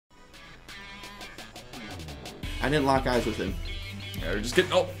I didn't lock eyes with him. Yeah, we're just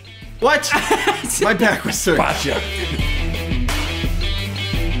getting. Oh, what? My back was turned. gotcha.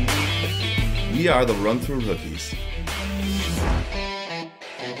 We are the run-through rookies.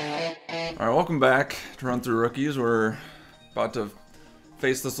 All right, welcome back to Run Through Rookies. We're about to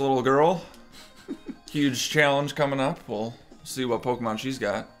face this little girl. Huge challenge coming up. We'll see what Pokemon she's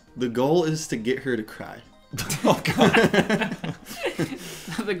got. The goal is to get her to cry. Oh God!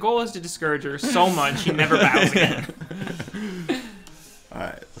 The goal is to discourage her so much she never bows again. All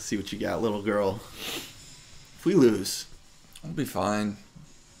right, let's see what you got, little girl. If we lose, We'll be fine.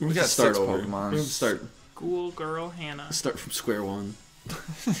 we got start 6 over. Pokemon. We're gonna start School girl Hannah. from square one.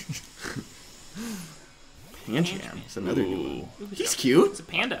 Pancham is another new one. He's cute. It's a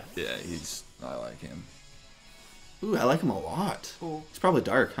panda. Yeah, I like him. Ooh, I like him a lot. Cool. He's probably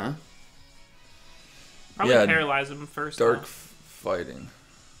dark, huh? Probably Yeah, paralyze him first. Dark though. fighting,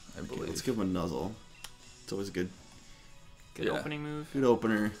 I believe. Let's give him a nuzzle. It's always a good Good opening move. Good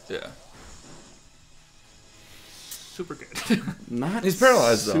opener. Yeah. Super good. Not He's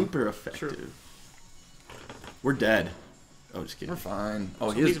paralyzed, though. super effective. True. We're dead. Oh, just kidding. We're fine. Oh,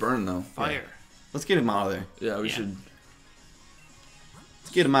 So he is he's burned though. Fire. Let's get him out of there. Yeah, we Yeah. should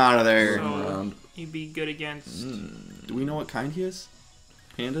Let's get him out of there. So- run around. He'd be good against Do we know what kind he is?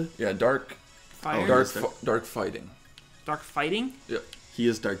 Panda? Yeah, dark fire. dark. dark fighting. Dark fighting. Yep. He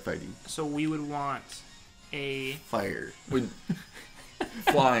is dark fighting. So we would want a. Fire. We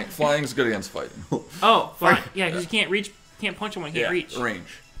flying's good against fighting. Oh, fine. Yeah, because you can't punch him when you can't reach.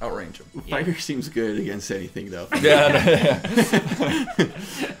 Outrange him. Fire seems good against anything, though. Yeah.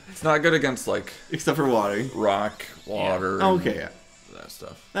 It's not good against like Except for water. rock, water. Oh, and okay, yeah. that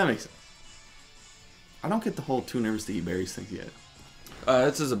stuff. That makes sense. I don't get the whole too nervous to eat berries thing yet.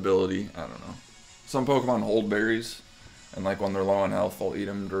 It's his ability. I don't know. Some Pokemon hold berries, and like when they're low on health, they'll eat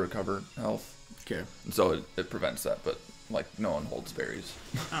them to recover health. Okay. And so it prevents that, but like no one holds berries.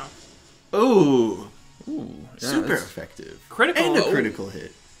 Oh. Ooh. Ooh, yeah, Super that's- effective. Critical. And a critical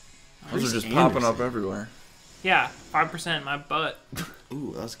hit. Those are just Anderson. popping up everywhere. Yeah, 5% in my butt.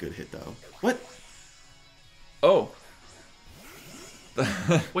 Ooh, that was a good hit, though. What? Oh,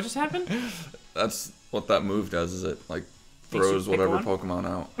 What just happened? that's what that move does. Is it like Makes you throws pick whatever one? Pokemon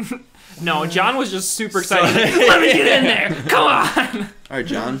out? No, John was just super excited. Let me get in there. Come on. All right,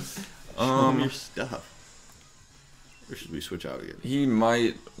 John. Show him your stuff. Or should we switch out again? He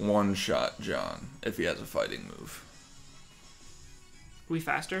might one-shot John if he has a fighting move. We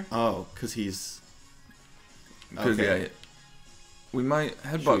faster? Oh, because he's... Because Okay. yeah, we might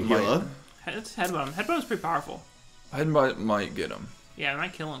Should headbutt. we heal up? Let's headbutt him. Headbutt is pretty powerful. Headbutt might get him. Yeah, it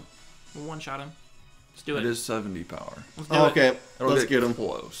might kill him. We'll one-shot him. Let's do it. It is 70 power. Let's do Oh, it. okay. It'll Let's get him.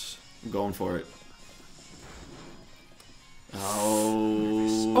 close. I'm going for it.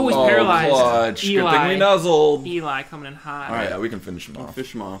 Oh. Oh, he's paralyzed. Clutch. Good Eli. thing we nuzzled. Eli coming in hot. All right, yeah, we can finish him I'll off.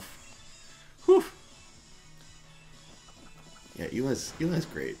 fish him off. Whew. Yeah, Eli's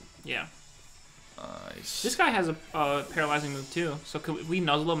great. Yeah. Nice. This guy has a paralyzing move too. So could we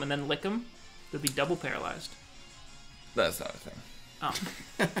nuzzle him and then lick him? They'll be double paralyzed. That's not a thing.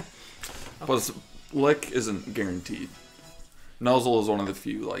 Oh. Plus, lick isn't guaranteed. Nuzzle is one of the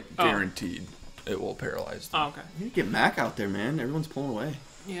few like guaranteed it will paralyze them. Oh, okay. You need to get Mac out there, man. Everyone's pulling away.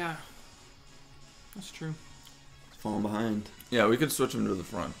 Yeah. That's true. He's falling behind. Yeah, we could switch him to the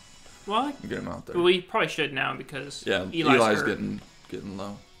front Well, and get him out there. well, we probably should now because Yeah, Eli's hurt. getting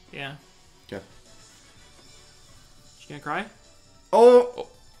low. Yeah. Okay. She gonna cry? Oh!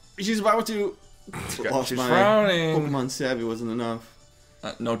 She's about to. She's my frowning. Pokemon Savvy wasn't enough.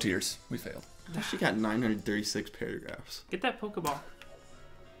 No tears. We failed. She got 936 paragraphs. Get that Pokeball.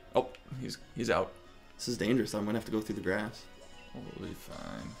 Oh, he's out. This is dangerous. I'm gonna have to go through the grass. We'll be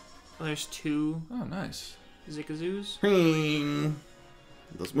fine. Oh, there's 2 Oh, nice. Zikazoos. Ring.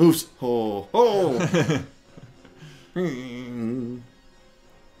 Those moves. Oh, oh. Ring.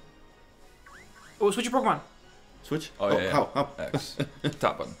 Oh, switch your Pokemon. Switch. Oh, yeah. How? X.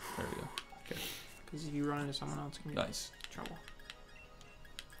 Top button. There we go. Because if you run into someone else, it can be Nice. trouble.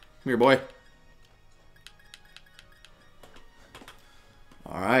 Come here, boy.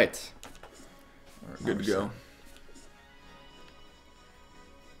 All right. Good to go.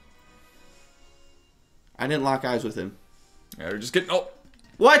 I didn't lock eyes with him. Yeah, we're just getting. Oh,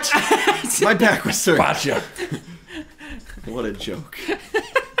 What? My back was turned. gotcha. What a joke.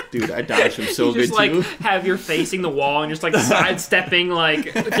 Dude, I dodged him so You just good like too. have your facing the wall and just like sidestepping like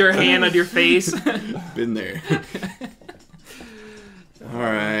with your hand on your face. Been there.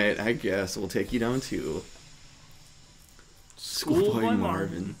 Alright, I guess we'll take you down to Schoolboy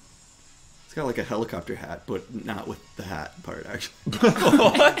Marvin. It's got like a helicopter hat, but not with the hat part, actually.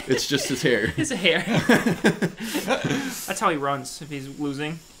 What? It's just his hair. It's a hair. That's how he runs if he's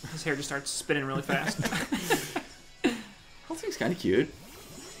losing. His hair just starts spinning really fast. That thing's kind of cute.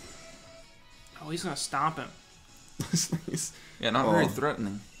 Oh, he's gonna stomp him. This thing is, Yeah, not very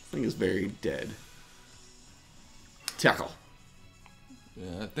threatening. this thing is very dead. Tackle.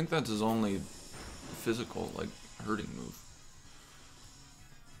 Yeah, I think that's his only physical, like, hurting move.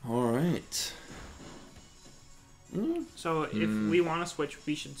 All right. So if we want to switch,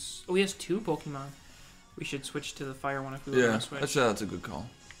 we should. Oh, he has 2 Pokemon. We should switch to the fire one if we want to switch. That's a good call.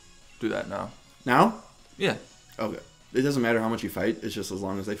 Do that now. Now? Yeah. Okay. It doesn't matter how much you fight. It's just as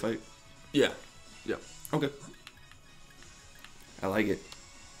long as they fight. Yeah. Yep. Okay. I like it.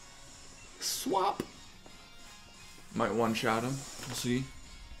 Swap. Might one-shot him. We'll see.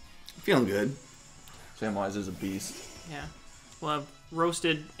 Feeling good. Samwise is a beast. Yeah. We'll have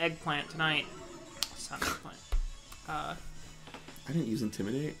roasted eggplant tonight. It's not eggplant. I didn't use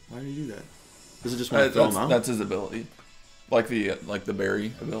Intimidate. Why did you do that? Does it just want to throw him out? That's his ability. Like the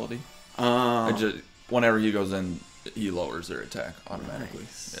berry ability. It just, whenever he goes in, he lowers their attack automatically.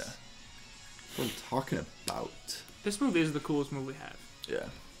 Nice. Yeah. What I'm talking about. This move is the coolest move we have. Yeah.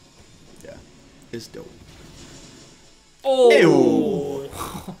 Yeah. It's dope. Oh! Ew.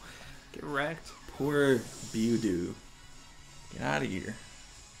 Get wrecked. Poor Bewdoo. Get out of here.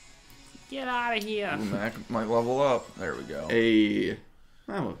 Get out of here. Ooh, Mac might level up. There we go.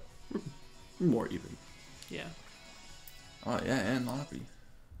 We're more even. Yeah. Oh, yeah, and Loppy.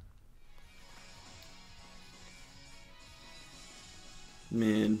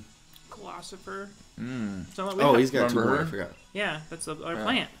 Man. Philosopher. Mm. Oh, he's got 2 Remember more. her? I forgot. Yeah, that's our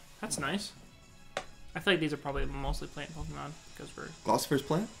plant. That's nice. I feel like these are probably mostly plant Pokemon because we're. Philosopher's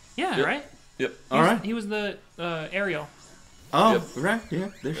plant? Yeah, Yep. right? Yep. Alright. He was the Ariel. Oh, Yep. right. Yeah,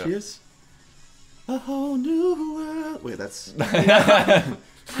 there she Yep. is. A whole new world. Wait, that's.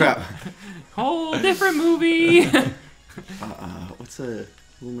 Crap. Whole different movie. What's a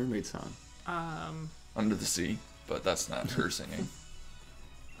Little Mermaid song? Under the Sea, but that's not her singing.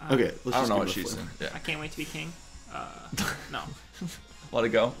 Okay, let's I don't just know give what it a she's flip. singing. Yeah. I can't wait to be king. No. Let it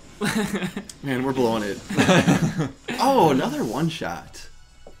go. Man, we're blowing it. Oh, another one shot.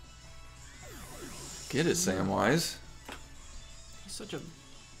 Get it, Samwise.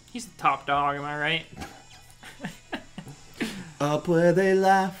 He's the top dog, am I right? Up where they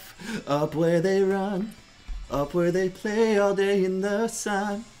laugh, up where they run, up where they play all day in the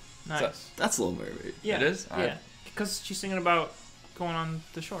sun. Nice. That's Little Mermaid. Yeah. It is? Yeah. Because she's singing about going on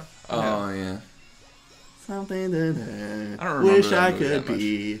the shore. Oh, yeah. Something that I don't remember wish that I movie could that much.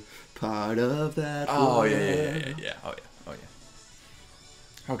 be part of that. Oh, world. yeah. Oh, yeah. Oh, yeah.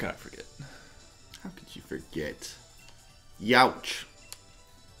 How could I forget? How could you forget? Youch.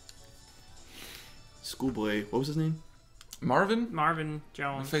 Schoolboy, what was his name? Marvin? Marvin I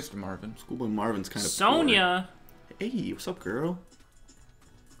Jones. faced Marvin. Schoolboy Marvin's kind of Sonia. poor. Hey, what's up, girl?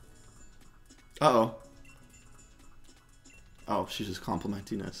 Uh-oh. Oh, she's just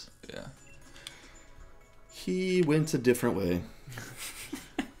complimenting us. Yeah. He went a different way.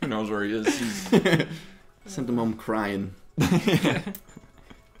 Who knows where he is? He's... Sent him home crying.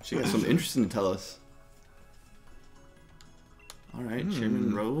 She got something interesting to tell us. Alright,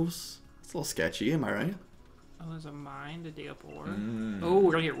 Chairman Rose. It's a little sketchy, am I right? Oh, there's a mine to dig up ore. Mm. Oh,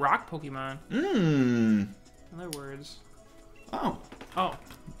 we're gonna get rock Pokemon. Mmm. In other words. Oh. Oh.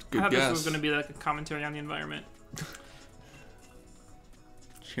 Good I thought guess. this was gonna be like a commentary on the environment.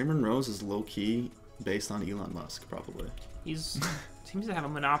 Chairman Rose is low-key based on Elon Musk, probably. He's seems to have a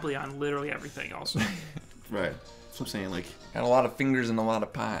monopoly on literally everything also. Right. That's what I'm saying, like, Got a lot of fingers and a lot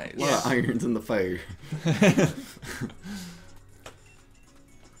of pies. a lot of irons in the fire.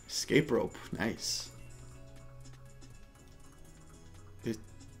 Escape rope. Nice.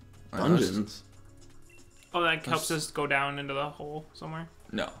 Dungeons. Oh, that helps us go down into the hole somewhere?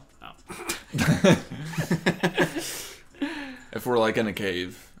 No. Oh. If we're like in a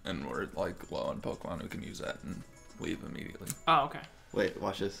cave and we're like low on Pokemon, we can use that and leave immediately. Oh, okay. Wait,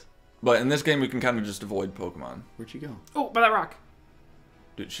 watch this. But in this game, we can kind of just avoid Pokemon. Where'd you go? Oh, by that rock.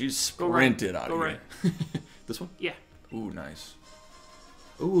 Dude, she's Go right. sprinted out Go of right. here. This one? Yeah. Ooh, nice.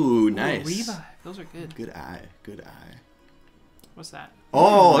 Ooh, nice. Ooh, revive. Those are good. Good eye. Good eye. What's that?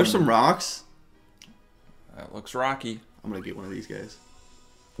 Oh, there's some rocks. That looks rocky. I'm gonna get one of these guys.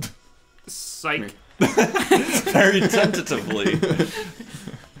 Psych. Very tentatively.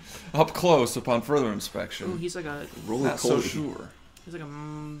 Up close upon further inspection. Ooh, he's like a. Roller Not so coaster. sure. He's like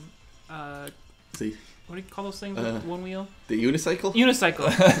a. See, What do you call those things? with one wheel. the unicycle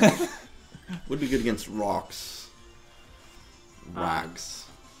Unicycle. would be good against rocks. Rocks.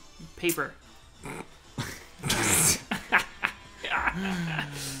 Paper.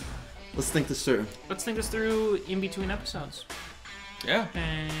 Let's think this through. Let's think this through in between episodes. Yeah.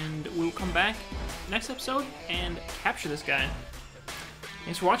 And we'll come back next episode and capture this guy.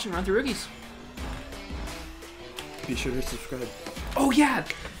 Thanks for watching Run Through Rookies. Be sure to subscribe. Oh yeah,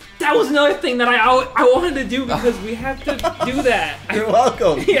 that was another thing that I wanted to do because we have to do that. You're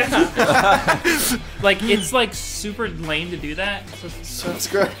welcome. Yeah. Like it's like super lame to do that.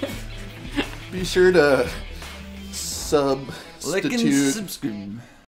 Subscribe. Be sure to Like and substitute. subscribe.